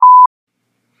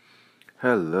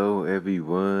Hello,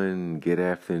 everyone. Good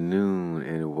afternoon,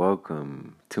 and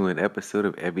welcome to an episode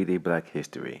of Everyday Black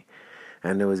History.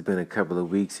 I know it's been a couple of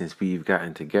weeks since we've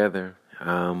gotten together,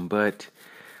 but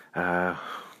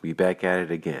we back at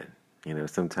it again.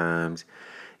 Sometimes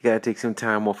you gotta take some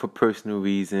time off for personal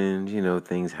reasons.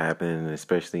 Things happen,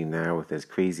 especially now with as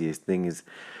crazy as things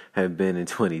have been in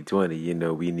 2020.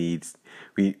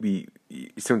 We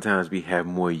sometimes we have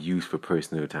more use for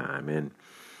personal time,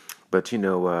 but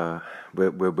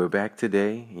we're back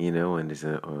today, and it's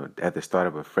at the start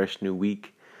of a fresh new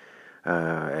week.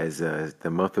 As the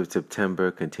month of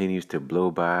September continues to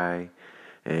blow by,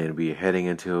 and we're heading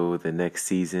into the next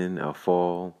season of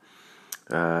fall.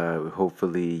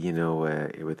 Hopefully,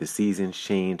 with the seasons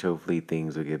change, hopefully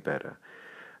things will get better.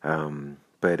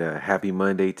 But happy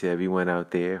Monday to everyone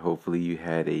out there. Hopefully you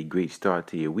had a great start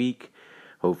to your week.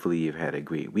 Hopefully you've had a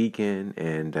great weekend,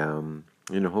 and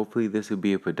hopefully this will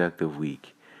be a productive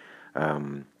week.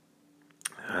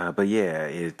 But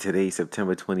yeah, today's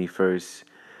September 21st.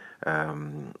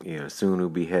 Soon we'll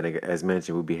be heading, as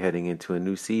mentioned, we'll be heading into a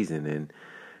new season,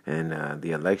 and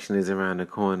the election is around the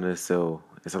corner. So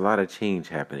there's a lot of change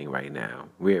happening right now.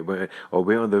 We're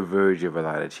on the verge of a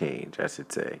lot of change, I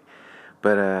should say.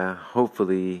 But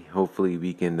hopefully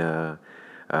we can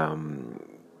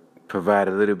provide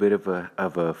a little bit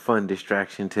of a fun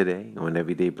distraction today on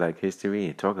Everyday Black History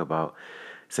and talk about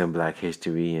some Black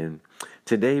history. And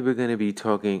today we're going to be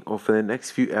talking, or for the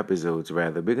next few episodes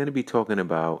rather, we're going to be talking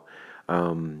about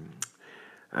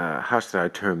how should I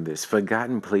term this?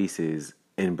 Forgotten places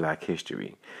in Black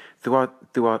history.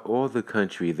 Throughout all the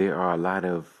country, there are a lot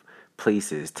of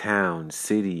places, towns,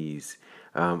 cities,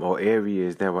 or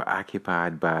areas that were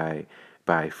occupied by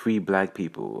free Black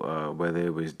people, whether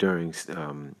it was during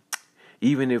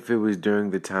even if it was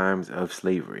during the times of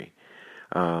slavery.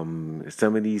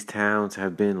 Some of these towns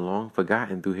have been long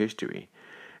forgotten through history,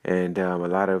 and a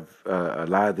lot of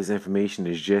this information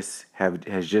has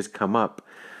just come up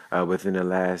within the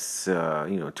last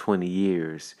 20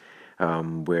 years,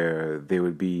 where there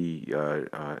would be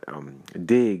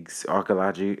digs,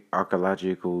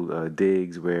 archaeological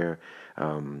digs where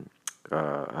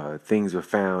things were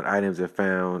found, items are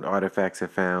found, artifacts are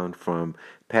found from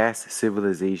past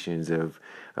civilizations of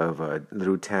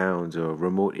little towns or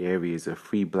remote areas of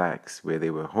free Blacks where they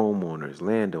were homeowners,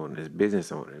 landowners,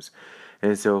 business owners.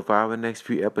 And so for our next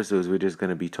few episodes, we're just going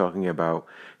to be talking about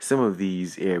some of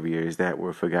these areas that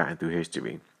were forgotten through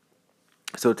history.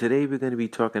 So today we're going to be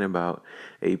talking about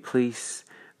a place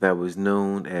that was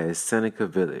known as Seneca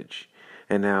Village.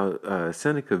 And now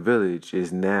Seneca Village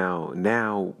is now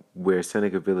where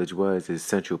Seneca Village was is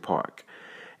Central Park.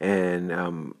 And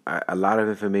a lot of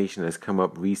information has come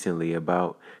up recently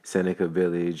about Seneca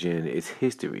Village and its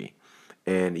history.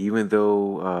 And even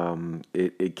though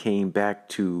it came back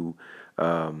to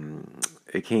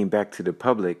the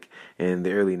public in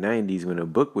the early 90s when a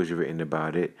book was written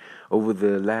about it, over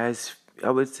the last, I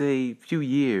would say, few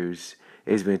years,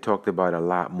 it's been talked about a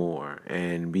lot more.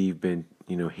 And we've been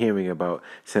hearing about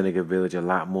Seneca Village a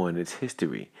lot more in its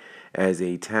history as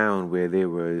a town where there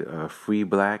were free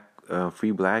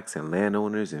blacks and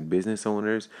landowners and business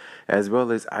owners, as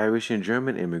well as Irish and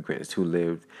German immigrants who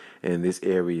lived in this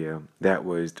area that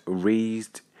was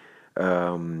raised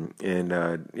knocked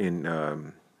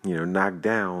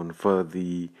down for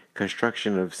the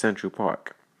construction of Central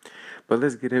Park. But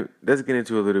let's get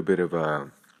into a little bit of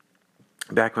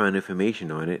background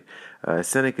information on it.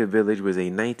 Seneca Village was a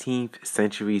 19th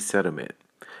century settlement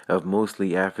of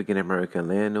mostly African American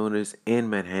landowners in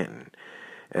Manhattan.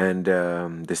 And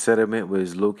the settlement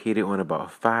was located on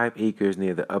about 5 acres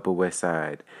near the Upper West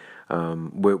Side,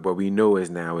 what we know as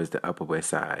now as the Upper West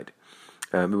Side.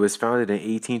 It was founded in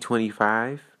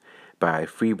 1825 by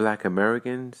free Black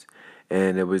Americans,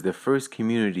 and it was the first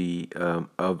community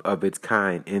of its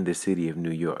kind in the city of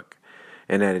New York.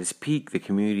 And at its peak, the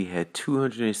community had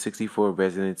 264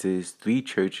 residences, 3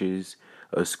 churches,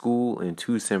 a school, and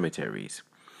 2 cemeteries.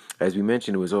 As we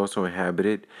mentioned, it was also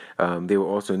inhabited. There were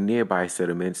also nearby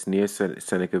settlements near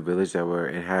Seneca Village that were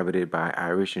inhabited by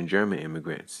Irish and German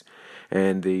immigrants.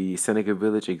 And the Seneca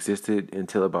Village existed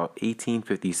until about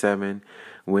 1857,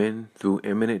 when, through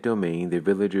eminent domain, the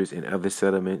villagers and other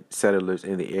settlers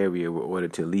in the area were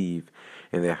ordered to leave,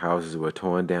 and their houses were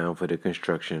torn down for the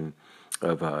construction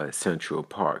of Central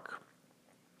Park.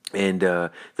 And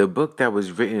the first book that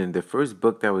was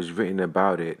written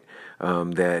about it,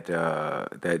 that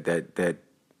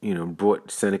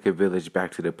brought Seneca Village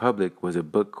back to the public, was a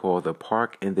book called The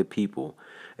Park and the People: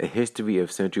 A History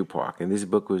of Central Park. And this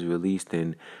book was released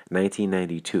in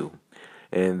 1992.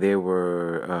 and there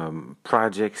were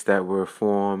projects that were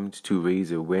formed to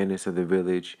raise awareness of the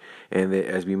village. And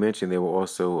as we mentioned, there were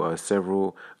also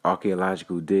several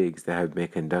archaeological digs that have been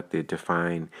conducted to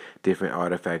find different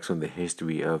artifacts on the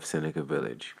history of Seneca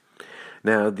Village.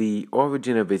 Now, the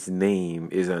origin of its name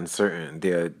is uncertain.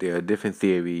 There are different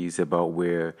theories about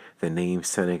where the name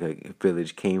Seneca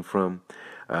Village came from.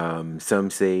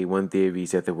 Some say one theory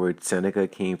is that the word Seneca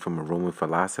came from a Roman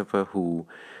philosopher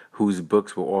whose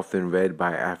books were often read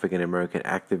by African American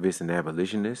activists and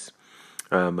abolitionists.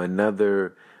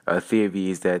 Another theory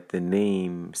is that the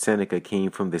name Seneca came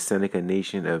from the Seneca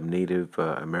Nation of Native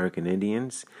American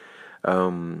Indians.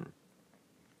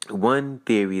 One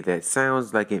theory that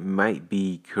sounds like it might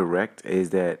be correct is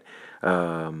that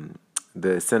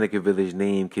the Seneca Village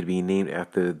name could be named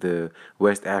after the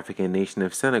West African nation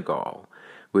of Senegal,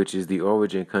 which is the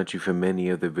origin country for many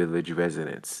of the village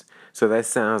residents. So that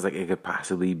sounds like it could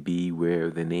possibly be where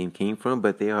the name came from,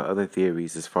 but there are other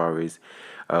theories as far as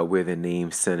where the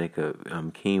name Seneca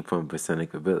came from for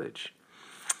Seneca Village.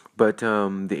 But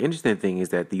the interesting thing is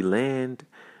that the land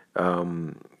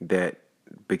that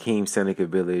became Seneca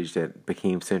Village, that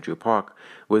became Central Park,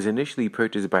 was initially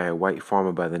purchased by a white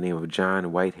farmer by the name of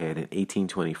John Whitehead in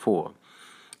 1824.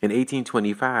 In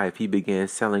 1825, he began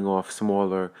selling off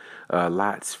smaller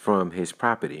lots from his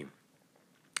property.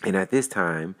 And at this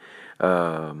time,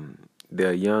 September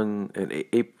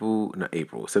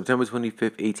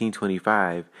 25th,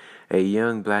 1825, a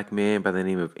young black man by the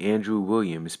name of Andrew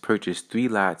Williams purchased 3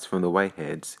 lots from the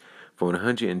Whiteheads for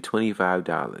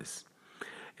 $125.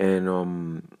 And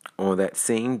on that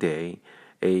same day,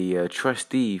 a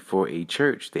trustee for a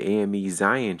church, the AME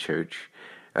Zion Church,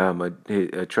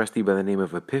 a trustee by the name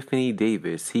of Epiphany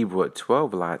Davis, he bought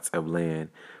 12 lots of land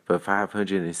for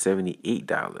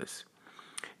 $578.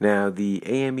 Now, the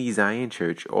AME Zion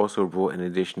Church also bought an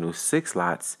additional 6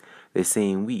 lots the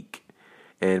same week.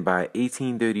 And by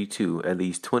 1832, at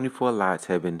least 24 lots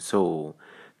had been sold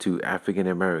to African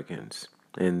Americans.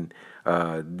 And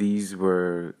these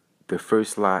were the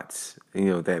first lots,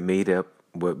 that made up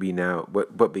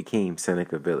what became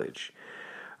Seneca Village.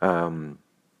 There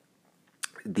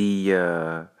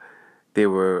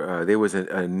was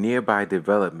a nearby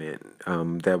development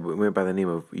that went by the name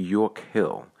of York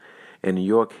Hill, and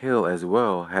York Hill as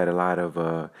well had a lot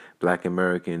of Black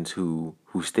Americans who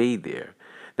stayed there.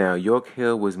 Now, York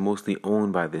Hill was mostly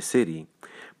owned by the city,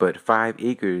 but 5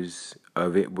 acres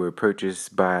of it were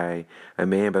purchased by a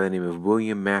man by the name of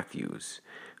William Matthews,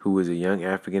 who was a young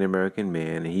African American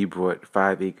man, and he bought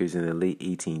 5 acres in the late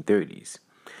 1830s.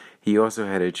 He also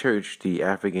had a church, the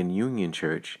African Union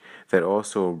Church, that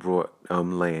also brought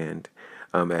land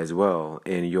as well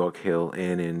in York Hill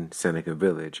and in Seneca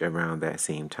Village around that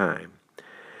same time.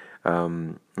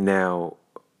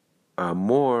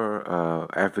 More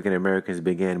African Americans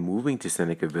began moving to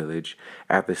Seneca Village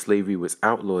after slavery was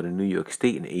outlawed in New York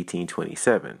State in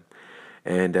 1827.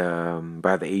 And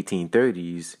by the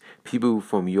 1830s, people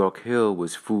from York Hill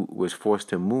was forced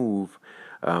to move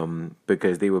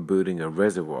because they were building a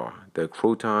reservoir. The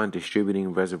Croton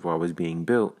Distributing Reservoir was being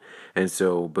built. And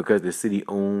so because the city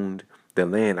owned the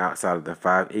land outside of the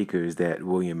 5 acres that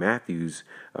William Matthews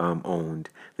owned,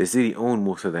 the city owned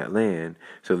most of that land.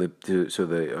 So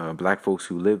the black folks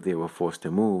who lived there were forced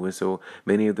to move. And so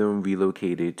many of them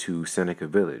relocated to Seneca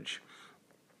Village.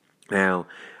 Now,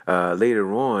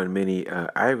 later on, many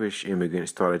Irish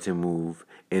immigrants started to move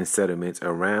in settlements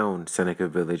around Seneca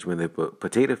Village when the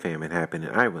potato famine happened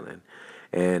in Ireland.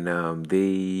 And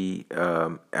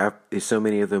so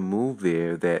many of them moved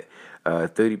there that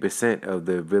 30% of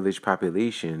the village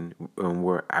population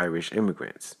were Irish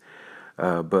immigrants.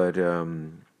 But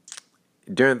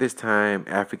during this time,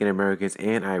 African Americans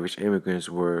and Irish immigrants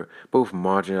were both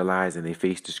marginalized, and they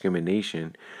faced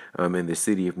discrimination in the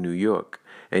city of New York.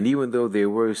 And even though there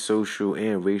were social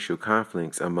and racial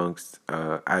conflicts amongst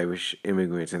Irish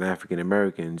immigrants and African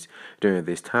Americans during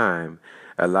this time,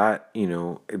 a lot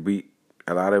of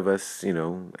us,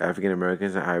 African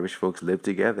Americans and Irish folks lived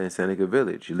together in Seneca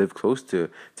Village. You lived close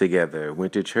together,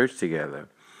 went to church together,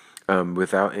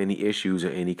 without any issues or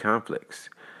any conflicts.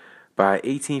 By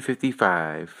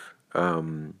 1855,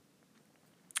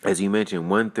 as you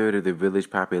mentioned, 1/3 of the village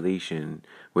population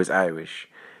was Irish.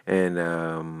 And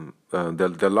the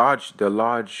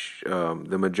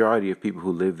majority of people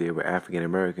who lived there were African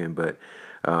American, but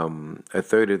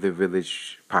 1/3 of the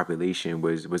village population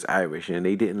was Irish, and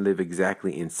they didn't live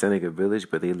exactly in Seneca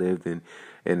Village, but they lived in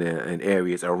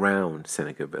areas around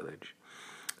Seneca Village.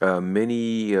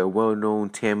 Many well-known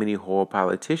Tammany Hall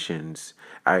politicians,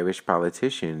 Irish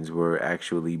politicians, were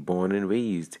actually born and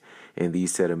raised in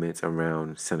these settlements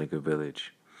around Seneca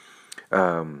Village.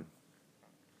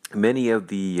 many of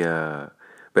the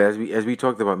but as we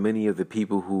talked about, many of the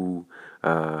people who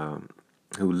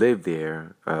lived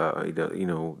there,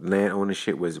 land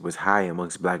ownership was high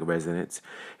amongst black residents.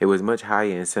 It was much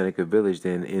higher in Seneca Village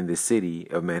than in the city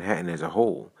of Manhattan as a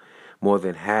whole. More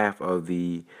than half of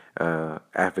the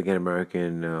African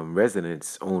American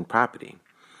residents owned property.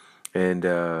 And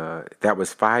that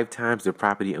was 5 times the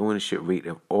property ownership rate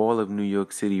of all of New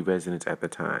York City residents at the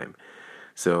time.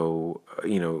 So,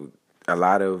 a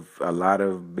lot of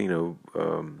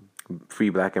free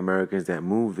Black Americans that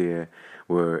moved there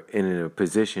were in a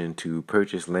position to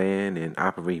purchase land and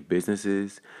operate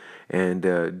businesses and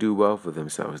do well for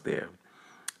themselves there.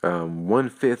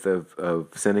 1/5 of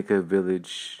Seneca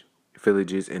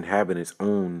Village's inhabitants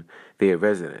own their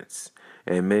residence,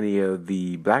 and many of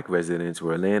the black residents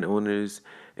were landowners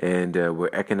and were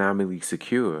economically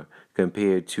secure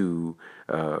compared to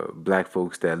black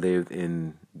folks that lived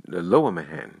in the lower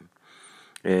Manhattan.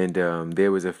 And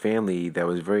there was a family that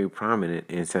was very prominent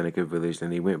in Seneca Village,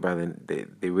 and they went by the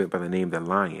name the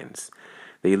Lyons.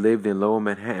 They lived in Lower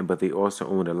Manhattan, but they also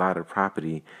owned a lot of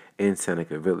property in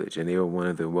Seneca Village, and they were one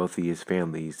of the wealthiest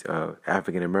families,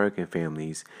 African American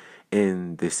families,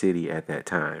 in the city at that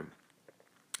time.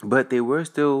 But they were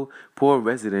still poor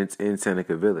residents in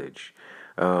Seneca Village.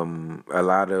 A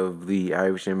lot of the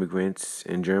Irish immigrants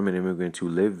and German immigrants who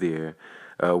lived there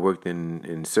worked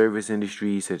in service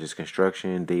industries such as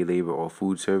construction, day labor, or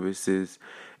food services.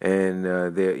 And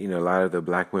a lot of the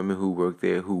black women who worked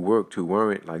there, who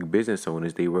weren't like business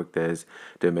owners, they worked as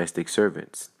domestic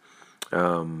servants.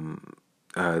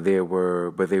 They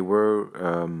were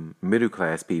middle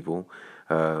class people,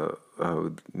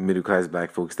 middle class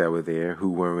black folks that were there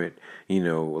who weren't,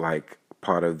 like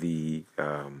part of the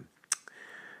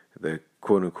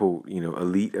quote unquote,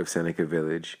 elite of Seneca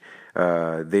Village.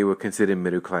 They were considered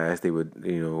middle class. They were,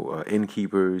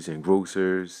 innkeepers and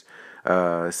grocers.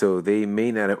 So they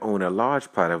may not have owned a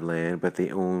large plot of land, but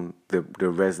they owned the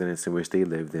residence in which they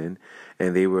lived in,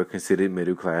 and they were considered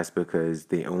middle class because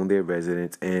they owned their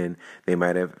residence, and they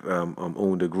might have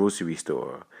owned a grocery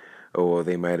store, or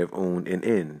they might have owned an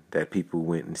inn that people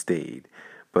went and stayed.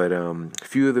 But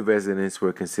few of the residents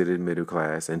were considered middle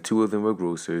class, and 2 of them were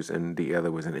grocers, and the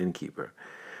other was an innkeeper.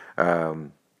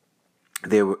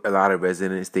 There were a lot of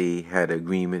residents, they had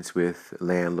agreements with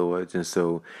landlords, and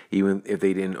so even if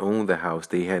they didn't own the house,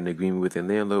 they had an agreement with the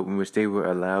landlord in which they were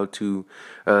allowed to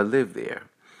live there.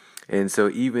 And so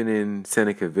even in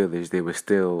Seneca Village, there was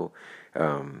still,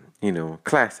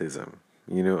 classism,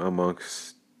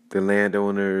 amongst the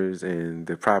landowners and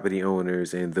the property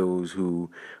owners and those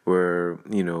who were,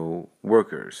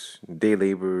 workers, day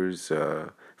laborers,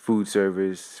 food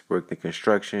service, worked in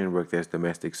construction, worked as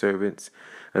domestic servants.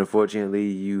 Unfortunately,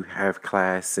 you have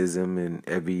classism in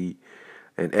every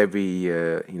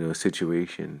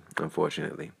situation,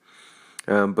 unfortunately.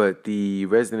 But the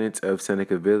residents of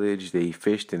Seneca Village, they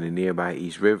fished in the nearby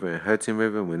East River and Hudson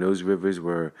River when those rivers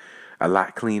were a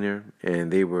lot cleaner,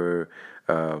 and they were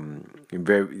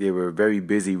very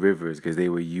busy rivers because they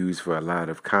were used for a lot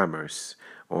of commerce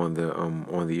on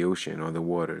the ocean, on the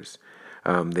waters.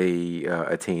 They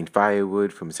attained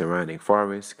firewood from surrounding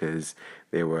forests because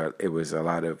it was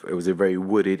a very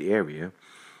wooded area,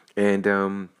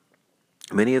 and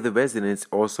many of the residents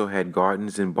also had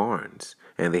gardens and barns,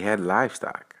 and they had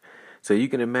livestock. So you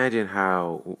can imagine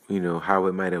how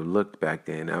it might have looked back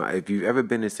then. Now, if you've ever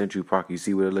been to Central Park, you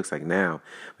see what it looks like now,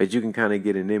 but you can kind of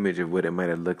get an image of what it might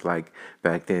have looked like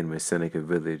back then when Seneca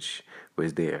Village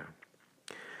was there.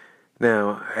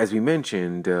 Now, as we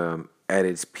mentioned, at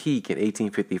its peak in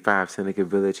 1855, Seneca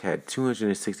Village had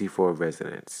 264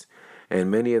 residents,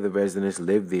 and many of the residents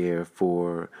lived there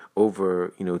for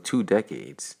over 2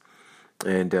 decades.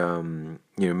 And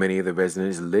many of the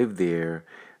residents lived there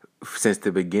since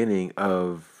the beginning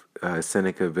of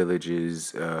Seneca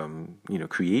Village's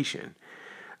creation.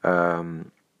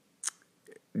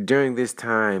 During this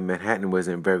time, Manhattan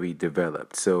wasn't very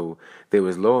developed, so there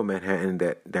was Lower Manhattan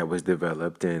that was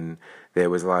developed, and there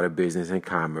was a lot of business and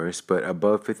commerce. But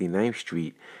above 59th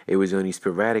Street, it was only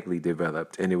sporadically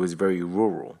developed, and it was very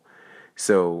rural.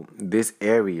 So this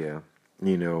area,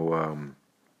 had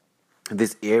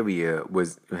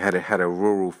a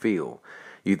rural feel.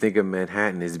 You think of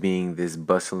Manhattan as being this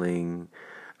bustling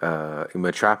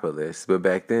metropolis, but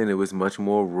back then it was much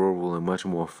more rural and much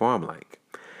more farm-like.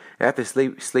 After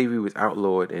slavery was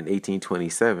outlawed in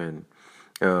 1827,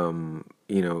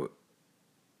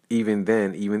 even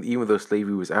then, even though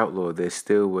slavery was outlawed, there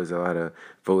still was a lot of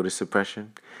voter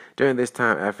suppression. During this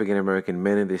time, African American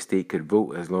men in the state could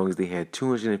vote as long as they had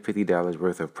 $250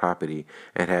 worth of property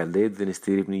and had lived in the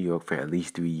state of New York for at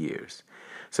least 3 years.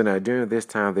 So now during this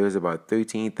time, there was about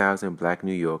 13,000 black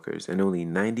New Yorkers, and only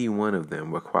 91 of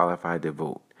them were qualified to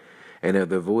vote. And of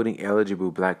the voting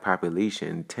eligible black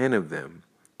population, 10 out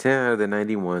of the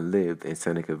 91 lived in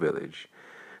Seneca Village.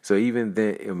 So even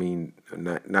then, I mean,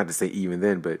 not to say even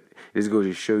then, but this goes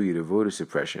to show you the voter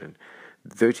suppression.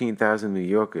 13,000 New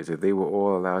Yorkers, if they were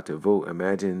all allowed to vote,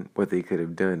 imagine what they could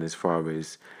have done as far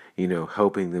as,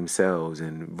 helping themselves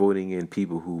and voting in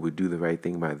people who would do the right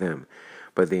thing by them.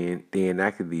 But they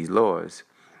enacted these laws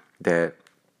that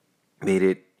made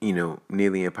it,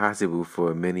 nearly impossible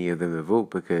for many of them to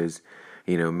vote because,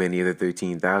 many of the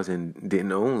 13,000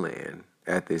 didn't own land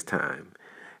at this time.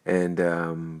 And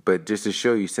but just to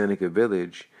show you, Seneca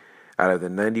Village, out of the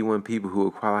 91 people who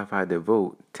were qualified to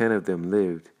vote, 10 of them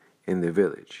lived in the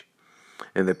village.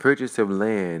 And the purchase of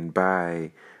land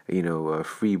by,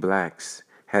 free blacks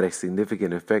had a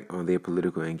significant effect on their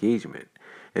political engagement.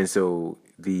 And so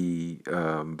the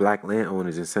black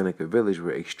landowners in Seneca Village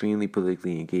were extremely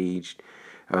politically engaged,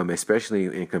 especially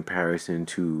in comparison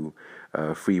to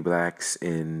free blacks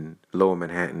in Lower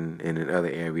Manhattan and in other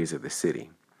areas of the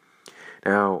city.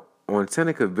 Now, on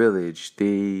Seneca Village,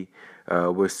 they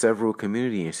were several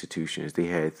community institutions. They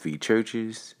had 3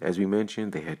 churches, as we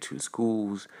mentioned. They had 2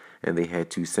 schools, and they had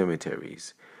 2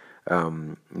 cemeteries.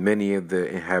 Many of the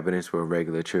inhabitants were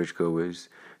regular churchgoers.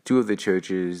 2 of the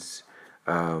churches,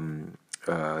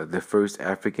 the First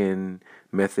African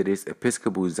Methodist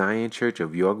Episcopal Zion Church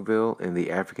of Yorkville and the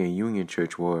African Union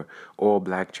Church, were all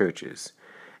black churches.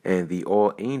 And the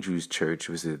All Angels Church,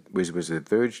 which was the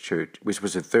third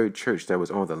church that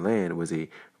was on the land, was a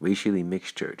racially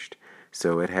mixed church.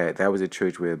 So that was a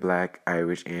church where black,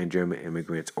 Irish, and German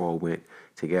immigrants all went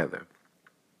together.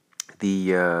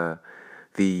 The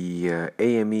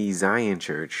AME Zion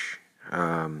Church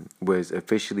was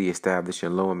officially established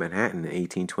in Lower Manhattan in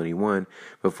 1821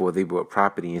 before they bought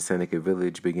property in Seneca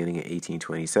Village beginning in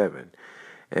 1827.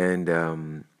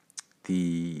 And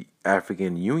the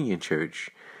African Union Church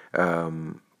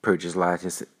purchased lots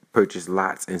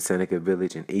in Seneca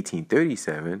Village in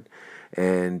 1837,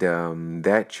 and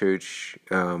that church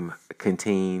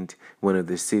contained one of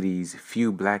the city's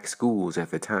few black schools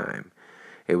at the time.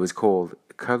 It was called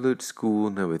Colored School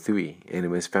Number 3, and it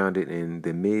was founded in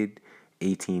the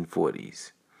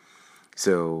mid-1840s.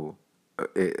 So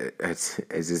it's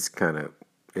just kind of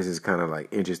like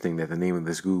interesting that the name of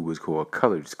the school was called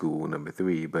Colored School Number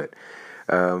 3, but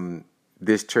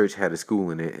this church had a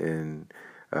school in it, and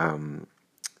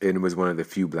it was one of the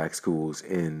few black schools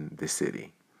in the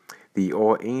city. The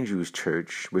All Angels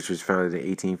Church, which was founded in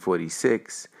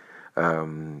 1846,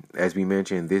 as we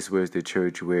mentioned, this was the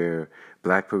church where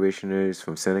black parishioners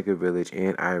from Seneca Village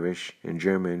and Irish and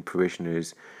German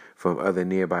parishioners from other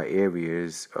nearby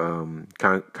areas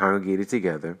congregated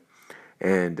together.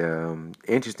 And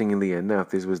interestingly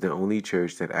enough, this was the only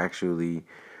church that actually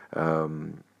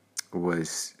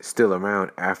was still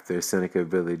around after Seneca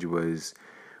Village was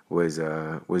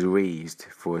raised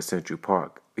for Central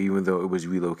Park, even though it was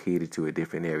relocated to a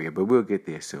different area. But we'll get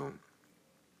there soon.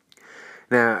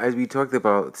 Now, as we talked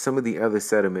about some of the other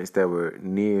settlements that were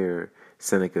near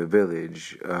Seneca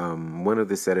Village, one of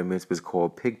the settlements was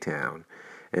called Pigtown.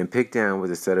 And Pigtown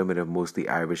was a settlement of mostly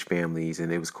Irish families,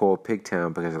 and it was called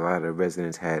Pigtown because a lot of the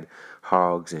residents had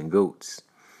hogs and goats.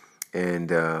 And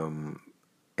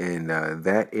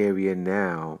that area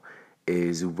now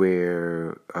is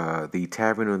where the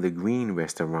Tavern on the Green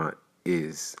restaurant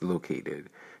is located.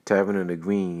 Tavern on the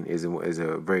Green is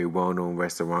a very well-known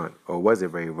restaurant, or was a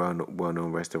very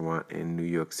well-known restaurant in New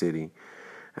York City.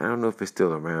 I don't know if it's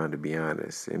still around, to be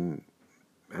honest. And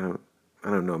I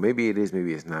don't know. Maybe it is,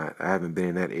 maybe it's not. I haven't been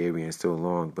in that area in so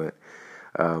long, but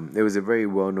it was a very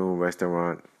well-known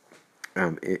restaurant.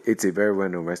 It's a very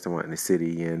well-known restaurant in the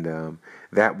city, and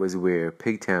that was where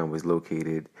Pigtown was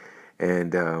located.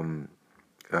 And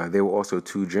there were also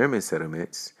 2 German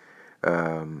settlements,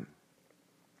 and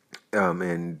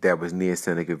that was near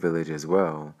Seneca Village as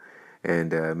well.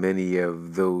 And many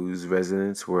of those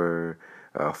residents were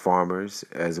farmers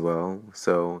as well.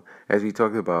 So as we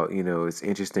talked about, it's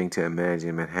interesting to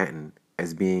imagine Manhattan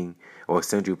as being, or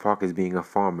Central Park as being a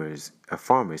farmer's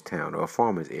town or a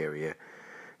farmer's area.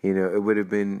 It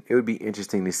would be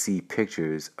interesting to see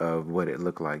pictures of what it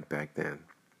looked like back then.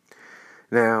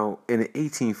 Now, in the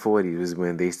 1840s was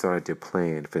when they started to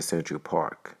plan for Central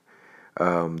Park.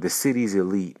 The city's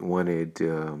elite wanted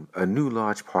a new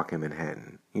large park in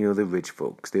Manhattan. The rich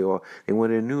folks, they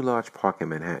wanted a new large park in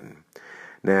Manhattan.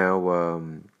 Now,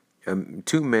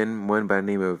 2 men, one by the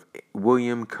name of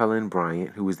William Cullen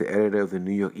Bryant, who was the editor of the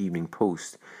New York Evening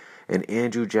Post, and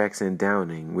Andrew Jackson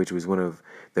Downing, which was one of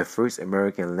the first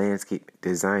American landscape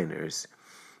designers,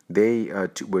 they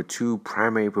were two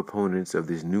primary proponents of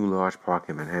this new large park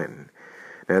in Manhattan.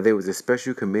 Now, there was a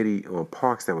special committee on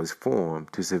parks that was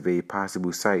formed to survey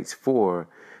possible sites for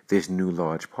this new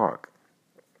large park.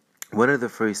 One of the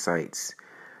first sites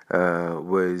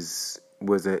was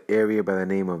an area by the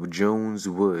name of Jones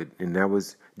Wood, and that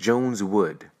was Jones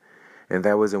Wood, and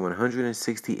that was a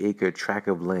 160-acre tract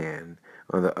of land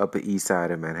on the Upper East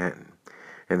Side of Manhattan.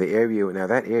 And that area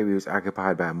was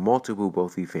occupied by multiple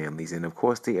wealthy families, and of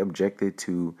course they objected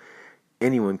to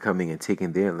anyone coming and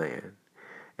taking their land.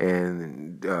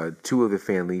 And two of the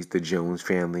families, the Jones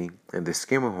family and the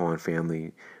Skimmerhorn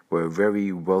family, were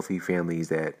very wealthy families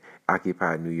that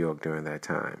occupied New York during that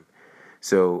time.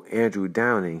 So Andrew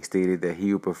Downing stated that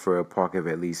he would prefer a park of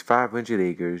at least 500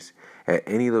 acres at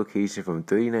any location from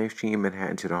 39th Street in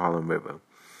Manhattan to the Harlem River.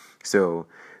 So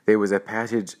there was a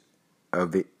passage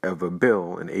of a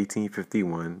bill in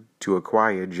 1851 to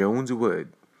acquire Jones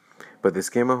Wood, but the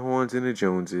Skimmerhorns and the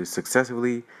Joneses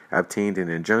successfully obtained an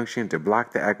injunction to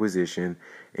block the acquisition,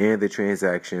 and the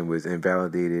transaction was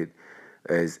invalidated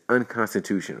as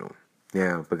unconstitutional.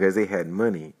 Now, because they had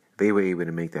money, they were able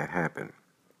to make that happen.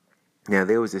 Now,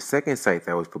 there was a second site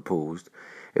that was proposed.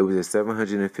 It was a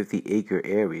 750-acre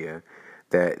area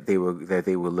that they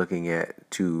were looking at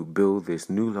to build this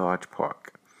new large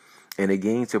park, and it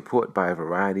gained support by a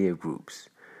variety of groups.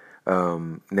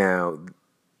 Now,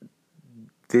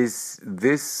 this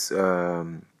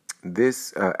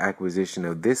acquisition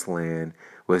of this land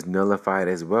was nullified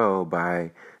as well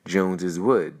by Jones's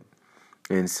Wood,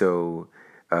 and so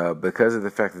because of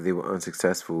the fact that they were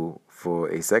unsuccessful for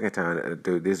a second time,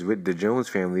 the Jones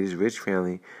family, this rich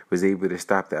family, was able to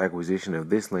stop the acquisition of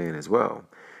this land as well,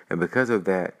 and because of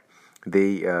that,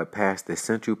 they passed the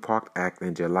Central Park Act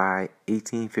in July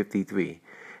 1853,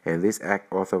 and this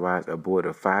act authorized a board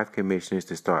of 5 commissioners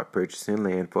to start purchasing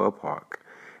land for a park,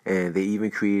 and they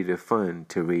even created a fund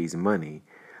to raise money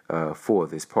for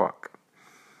this park.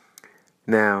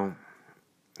 Now,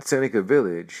 Seneca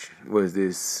Village was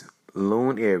this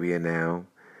lone area now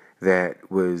that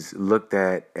was looked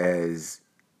at as,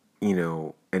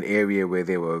 an area where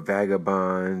there were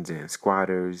vagabonds and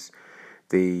squatters.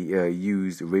 They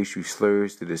used racial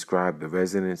slurs to describe the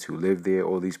residents who lived there,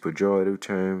 all these pejorative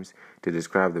terms to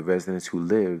describe the residents who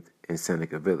lived in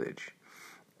Seneca Village.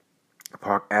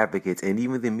 Park advocates and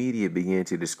even the media began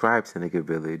to describe Seneca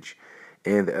Village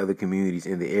and the other communities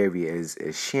in the area as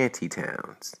shanty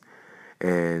towns.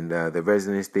 And the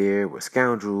residents there were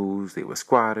scoundrels, they were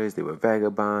squatters, they were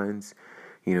vagabonds.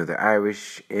 The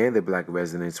Irish and the black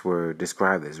residents were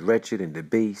described as wretched and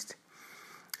debased.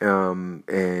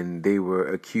 And they were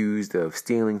accused of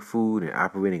stealing food and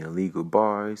operating illegal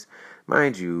bars.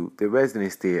 Mind you, the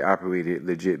residents there operated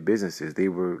legit businesses. They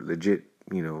were legit,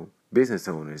 business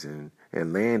owners and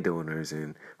landowners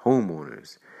and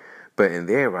homeowners. But in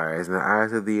their eyes, in the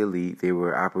eyes of the elite, they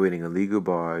were operating illegal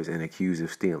bars and accused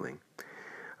of stealing.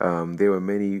 There were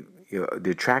many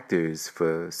detractors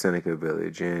for Seneca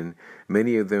Village, and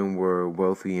many of them were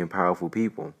wealthy and powerful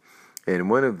people. And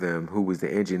one of them, who was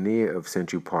the engineer of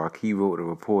Central Park, he wrote a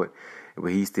report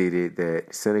where he stated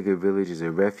that Seneca Village is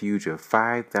a refuge of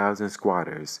 5,000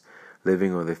 squatters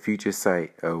living on the future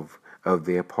site of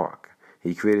their park.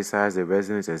 He criticized the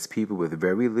residents as people with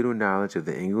very little knowledge of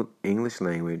the English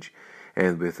language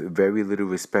and with very little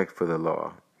respect for the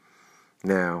law.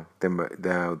 Now,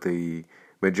 the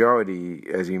majority,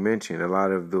 as you mentioned, a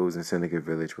lot of those in Seneca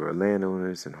Village were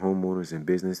landowners and homeowners and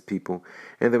business people,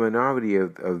 and the minority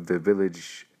of the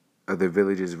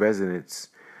village's residents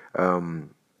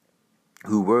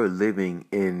who were living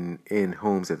in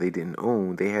homes that they didn't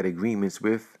own, they had agreements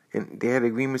with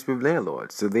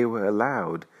landlords, so they were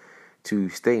allowed to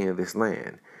stay in this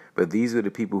land. But these were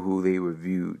the people who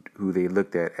they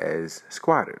looked at as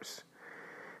squatters.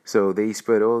 So they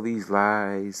spread all these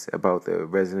lies about the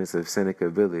residents of Seneca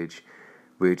Village,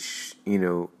 which,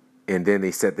 and then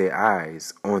they set their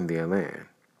eyes on their land.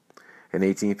 In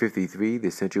 1853,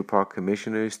 the Central Park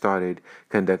Commissioners started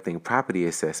conducting property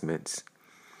assessments,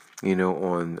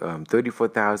 on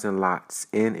 34,000 lots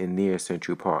in and near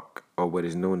Central Park, or what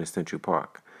is known as Central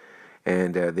Park.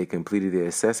 And they completed their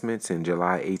assessments in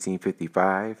July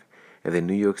 1855, and the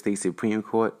New York State Supreme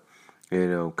Court,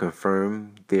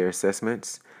 confirmed their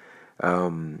assessments.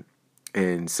 And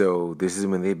so this is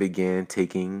when they began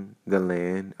taking the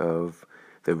land of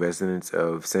the residents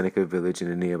of Seneca Village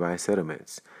and the nearby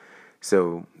settlements.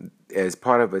 So as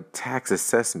part of a tax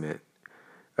assessment,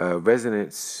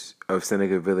 residents of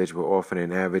Seneca Village were offered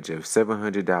an average of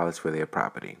 $700 for their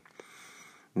property.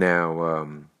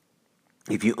 Now,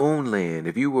 if you own land,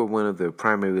 if you were one of the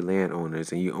primary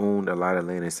landowners and you owned a lot of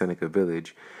land in Seneca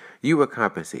Village, you were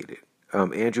compensated.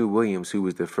 Andrew Williams, who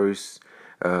was the first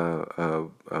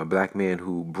black man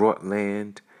who brought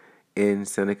land in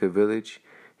Seneca Village,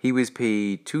 he was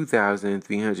paid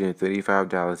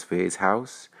 $2,335 for his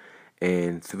house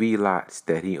and 3 lots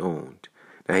that he owned.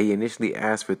 Now, he initially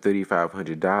asked for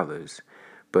 $3,500,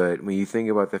 but when you think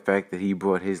about the fact that he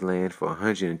bought his land for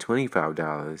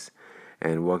 $125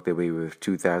 and walked away with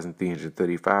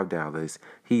 $2,335,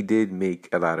 he did make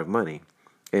a lot of money.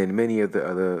 And many of the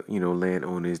other,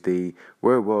 landowners, they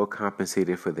were well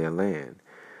compensated for their land.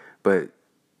 But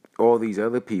all these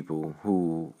other people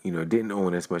who, didn't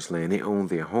own as much land, they owned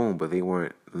their home, but they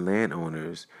weren't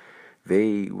landowners.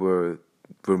 They were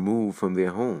removed from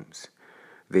their homes.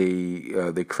 They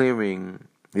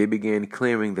began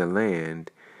clearing the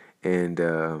land in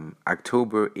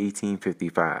October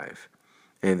 1855.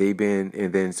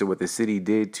 So what the city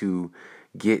did to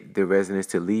get the residents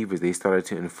to leave is they started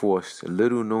to enforce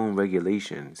little known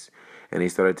regulations, and they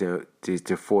started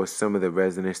to force some of the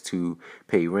residents to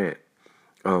pay rent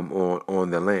on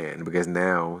the land, because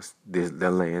now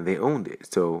the land, they owned it.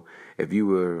 So if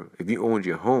you owned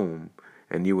your home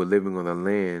and you were living on the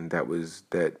land that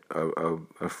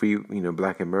a free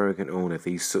black American owned, that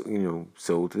they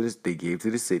sold to this, they gave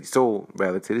to the city, sold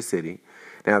rather to the city.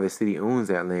 Now the city owns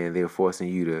that land. They're forcing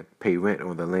you to pay rent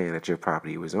on the land that your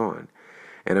property was on.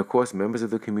 And of course, members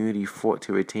of the community fought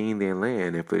to retain their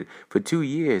land. And for 2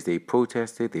 years, they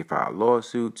protested. They filed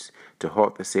lawsuits to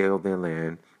halt the sale of their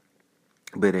land.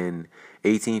 But in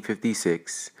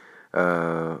 1856,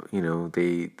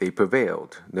 they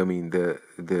prevailed. I mean,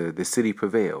 the city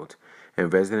prevailed,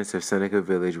 and residents of Seneca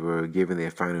Village were given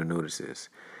their final notices.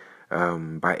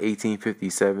 By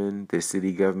 1857, the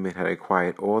city government had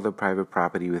acquired all the private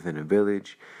property within the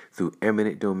village through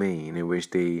eminent domain, in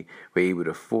which they were able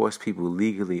to force people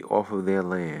legally off of their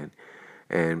land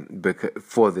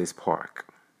for this park.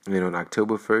 On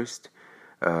October 1st,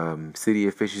 city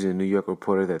officials in New York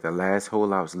reported that the last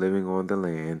holdouts living on the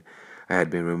land had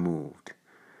been removed.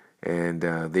 And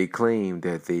they claimed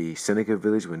that the Seneca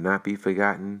Village would not be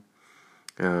forgotten,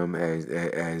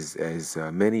 as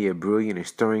many a brilliant and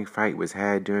stirring fight was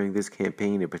had during this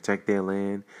campaign to protect their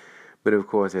land. But of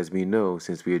course, as we know,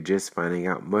 since we are just finding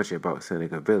out much about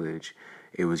Seneca Village,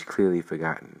 it was clearly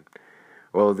forgotten.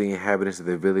 All of the inhabitants of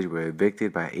the village were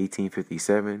evicted by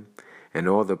 1857, and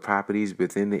all the properties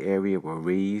within the area were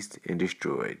razed and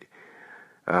destroyed.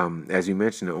 As we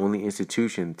mentioned, the only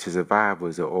institution to survive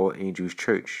was the All Angels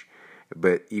Church,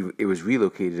 but it was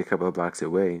relocated a couple of blocks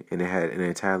away, and it had an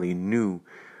entirely new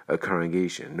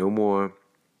congregation. No more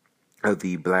of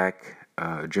the black,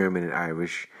 German, and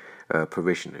Irish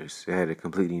parishioners. It had a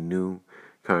completely new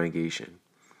congregation.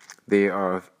 There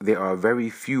are very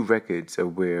few records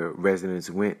of where residents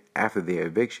went after their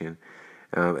eviction,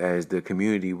 as the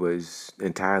community was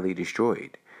entirely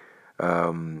destroyed.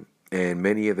 And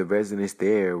many of the residents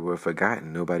there were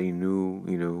forgotten. Nobody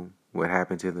knew, what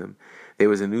happened to them. There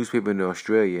was a newspaper in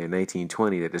Australia in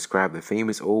 1920 that described a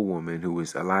famous old woman who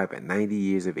was alive at 90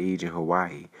 years of age in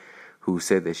Hawaii, who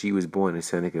said that she was born in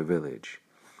Seneca Village.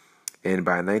 And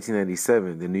by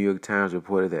 1997, the New York Times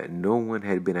reported that no one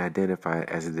had been identified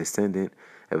as a descendant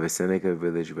of a Seneca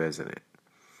Village resident.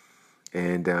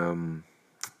 And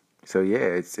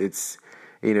it's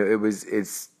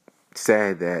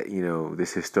sad that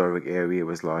this historic area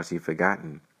was largely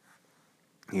forgotten,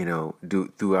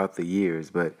 throughout the years.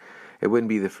 But it wouldn't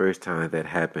be the first time that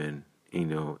happened,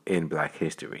 in Black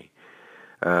history.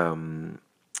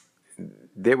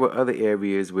 There were other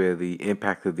areas where the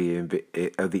impact of the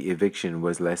eviction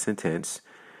was less intense.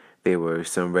 There were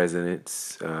some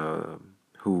residents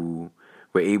who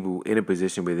were in a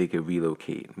position where they could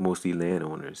relocate, mostly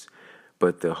landowners.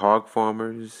 But the hog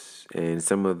farmers and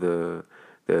some of the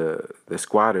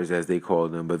squatters, as they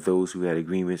called them, but those who had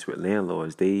agreements with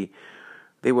landlords, they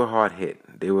were hard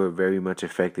hit. They were very much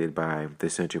affected by the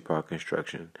Central Park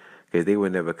construction, because they were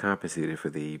never compensated for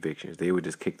the evictions. They were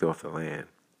just kicked off the land.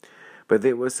 But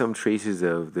there were some traces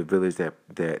of the village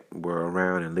that were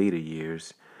around in later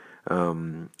years.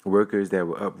 Workers that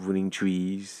were uprooting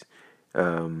trees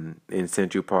in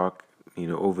Central Park,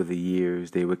 over the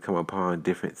years, they would come upon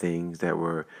different things that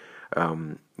were,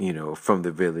 from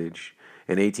the village.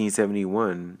 In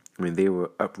 1871, when they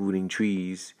were uprooting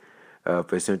trees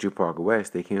for Central Park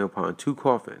West, they came upon 2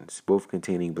 coffins, both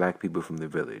containing black people from the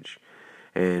village.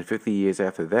 And 50 years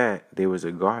after that, there was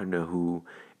a gardener who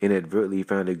inadvertently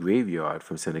found a graveyard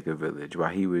from Seneca Village while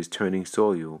he was turning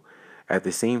soil at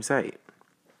the same site.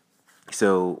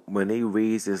 So when they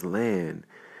raised this land,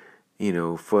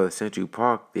 for Central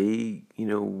Park, they,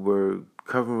 were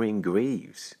covering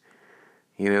graves.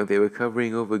 They were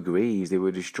covering over graves. They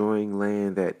were destroying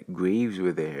land that graves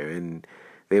were there, and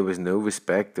there was no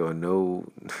respect or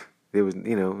no, there was,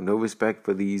 no respect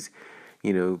for these,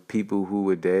 people who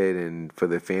were dead and for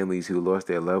the families who lost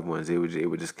their loved ones. They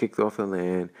were just kicked off the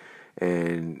land,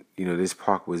 and this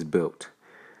park was built,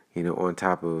 on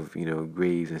top of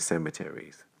graves and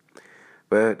cemeteries.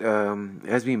 But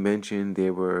as we mentioned,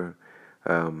 there was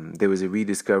a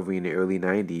rediscovery in the early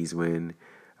 '90s when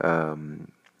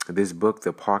this book,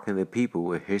 The Park and the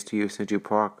People: A History of Central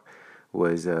Park,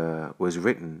 was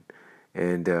written,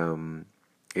 and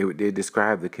it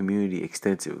described the community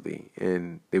extensively,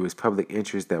 and there was public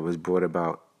interest that was brought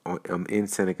about in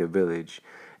Seneca Village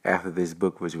after this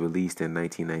book was released in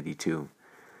 1992.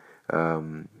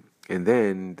 And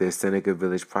then the Seneca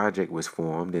Village Project was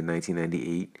formed in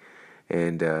 1998,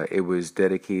 and it was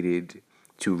dedicated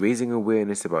to raising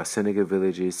awareness about Seneca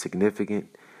Village's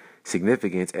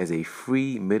significance as a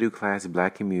free middle-class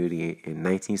black community in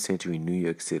 19th century New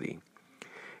York City.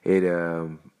 It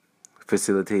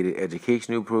facilitated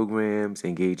educational programs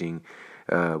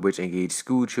which engaged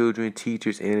school children,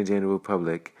 teachers, and the general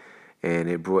public, and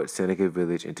it brought Seneca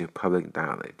Village into public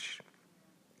knowledge.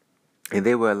 And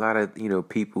there were a lot of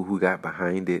people who got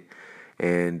behind it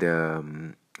and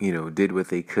did what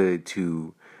they could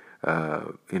to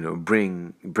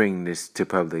bring this to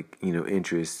public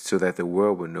interest so that the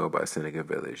world would know about Seneca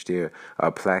Village. There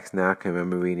are plaques now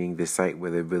commemorating the site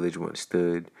where the village once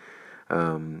stood,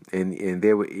 and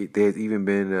there's even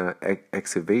been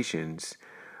excavations,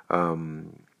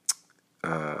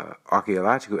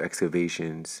 archaeological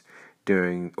excavations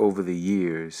over the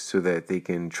years so that they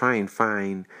can try and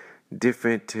find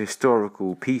different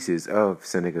historical pieces of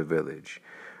Seneca Village.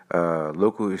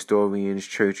 Local historians,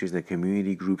 churches, and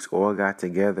community groups all got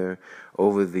together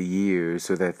over the years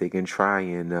so that they can try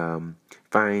and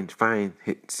find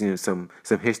some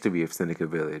history of Seneca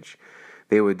Village.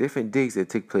 There were different dates that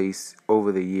took place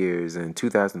over the years. In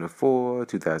 2004,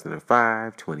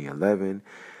 2005, 2011,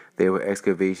 there were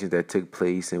excavations that took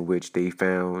place in which they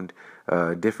found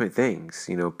different things.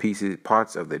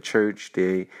 Parts of the church.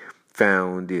 They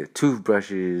found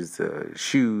toothbrushes,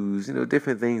 shoes,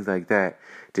 different things like that,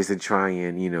 just to try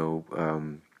and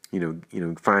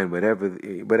find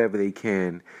whatever they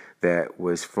can that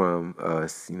was from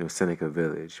Seneca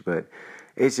Village. But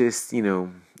it's just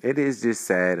it is just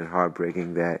sad and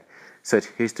heartbreaking that such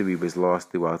history was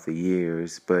lost throughout the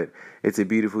years. But it's a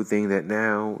beautiful thing that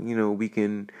now we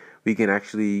can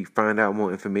actually find out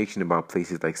more information about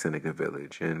places like Seneca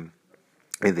Village and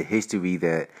the history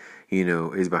that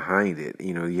is behind it.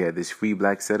 You had this free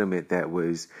black settlement that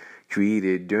was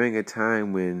created during a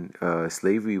time when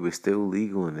slavery was still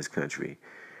legal in this country.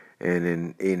 And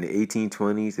in the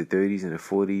 1820s, the 30s, and the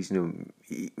 40s,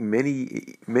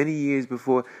 many years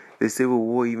before the Civil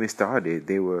War even started,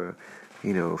 there were,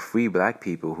 free black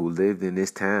people who lived in this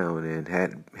town and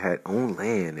had owned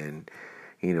land and,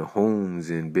 homes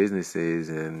and businesses,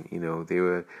 and, they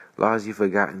were largely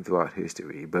forgotten throughout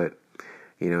history. But,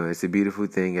 it's a beautiful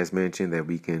thing, as mentioned, that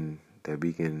we can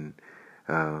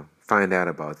find out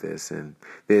about this. And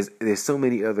there's so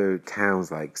many other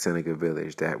towns like Seneca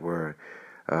Village that were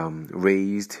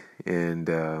raised and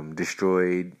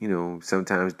destroyed,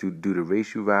 sometimes due to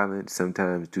racial violence,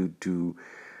 sometimes due to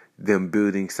them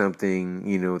building something,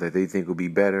 that they think will be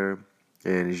better.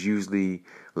 And it's usually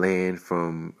land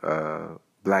from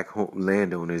black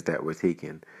landowners that were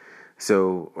taken.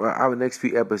 So our next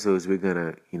few episodes, we're going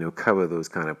to, cover those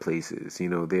kind of places.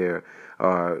 There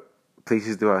are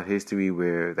places throughout history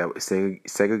where that was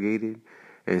segregated.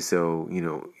 And so,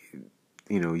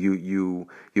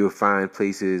 you'll find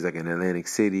places like in Atlantic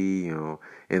City,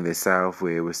 in the South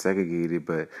where it was segregated,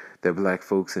 but the black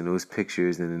folks in those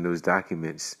pictures and in those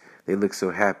documents, they look so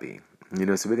happy.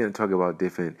 So we're going to talk about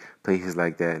different places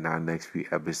like that in our next few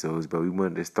episodes, but we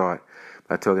wanted to start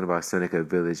by talking about Seneca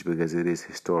Village because it is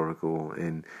historical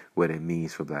and what it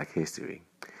means for black history.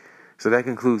 So that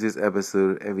concludes this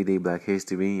episode of Everyday Black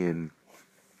History, and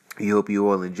we hope you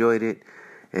all enjoyed it.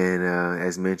 And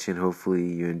as mentioned, hopefully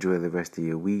you enjoy the rest of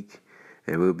your week.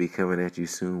 And we'll be coming at you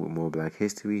soon with more Black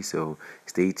History. So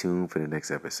stay tuned for the next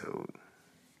episode.